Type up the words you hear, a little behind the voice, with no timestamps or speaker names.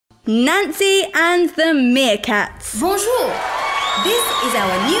Nancy and the Meerkats. Bonjour. This is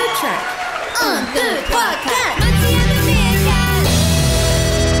our new track. 1, 2, 3, 4.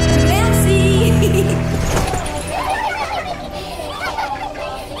 Nancy and the Meerkats. Merci.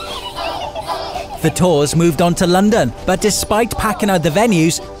 The tours moved on to London, but despite packing out the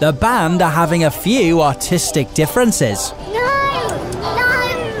venues, the band are having a few artistic differences.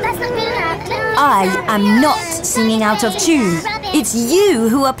 I am not singing out of tune. It's you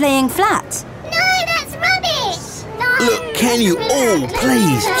who are playing flat. No, that's rubbish. Look, can you all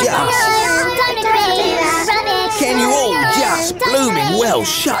please just... Can you all just blooming well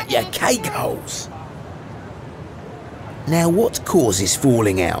shut your cake holes? Now what causes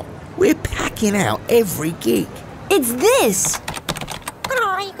falling out? We're packing out every gig. It's this.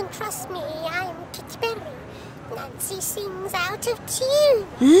 Oh, you can trust me. I'm Kitty Perry. Nancy sings out of tune.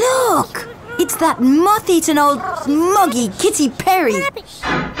 Look! It's that moth-eaten old muggy Kitty Perry. Rubbish.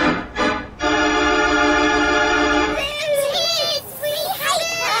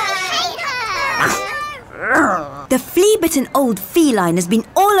 The flea-bitten old feline has been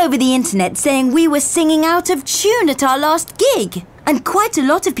all over the internet saying we were singing out of tune at our last gig. And quite a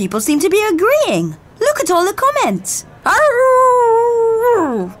lot of people seem to be agreeing. Look at all the comments.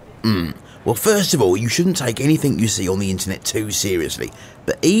 Well, first of all, you shouldn't take anything you see on the internet too seriously.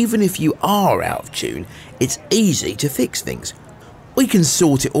 But even if you are out of tune, it's easy to fix things. We can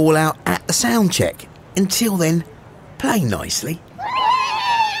sort it all out at the sound check. Until then, play nicely.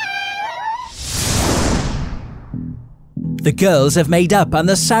 The girls have made up and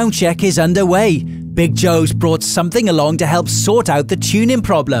the sound check is underway. Big Joe's brought something along to help sort out the tuning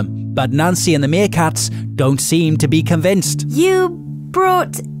problem, but Nancy and the Meerkats don't seem to be convinced. You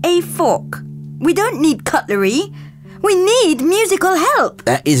brought a fork. We don't need cutlery. We need musical help.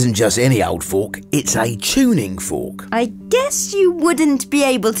 That isn't just any old fork, it's a tuning fork. I guess you wouldn't be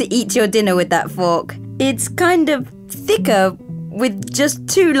able to eat your dinner with that fork. It's kind of thicker with just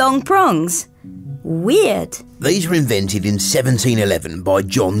 2 long prongs. Weird. These were invented in 1711 by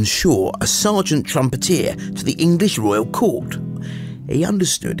John Shaw, a sergeant trumpeter to the English royal court. He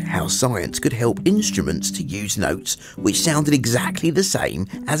understood how science could help instruments to use notes which sounded exactly the same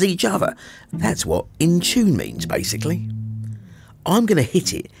as each other. That's what in tune means, basically. I'm going to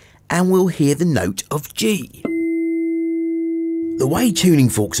hit it and we'll hear the note of G. The way tuning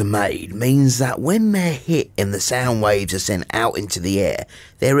forks are made means that when they're hit and the sound waves are sent out into the air,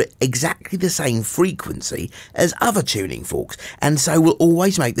 they're at exactly the same frequency as other tuning forks, and so will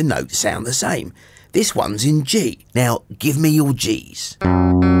always make the note sound the same. This one's in G. Now, give me your Gs.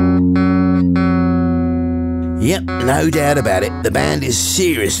 Yep, no doubt about it. The band is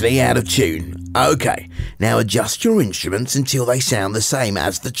seriously out of tune. OK, now adjust your instruments until they sound the same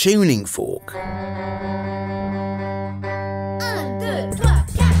as the tuning fork.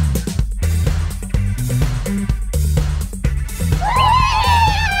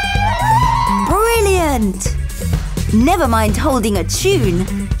 Brilliant! Never mind holding a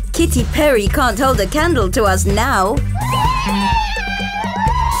tune. Kitty Perry can't hold a candle to us now.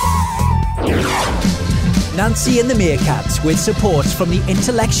 Nancy and the Meerkats with support from the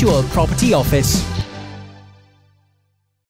Intellectual Property Office.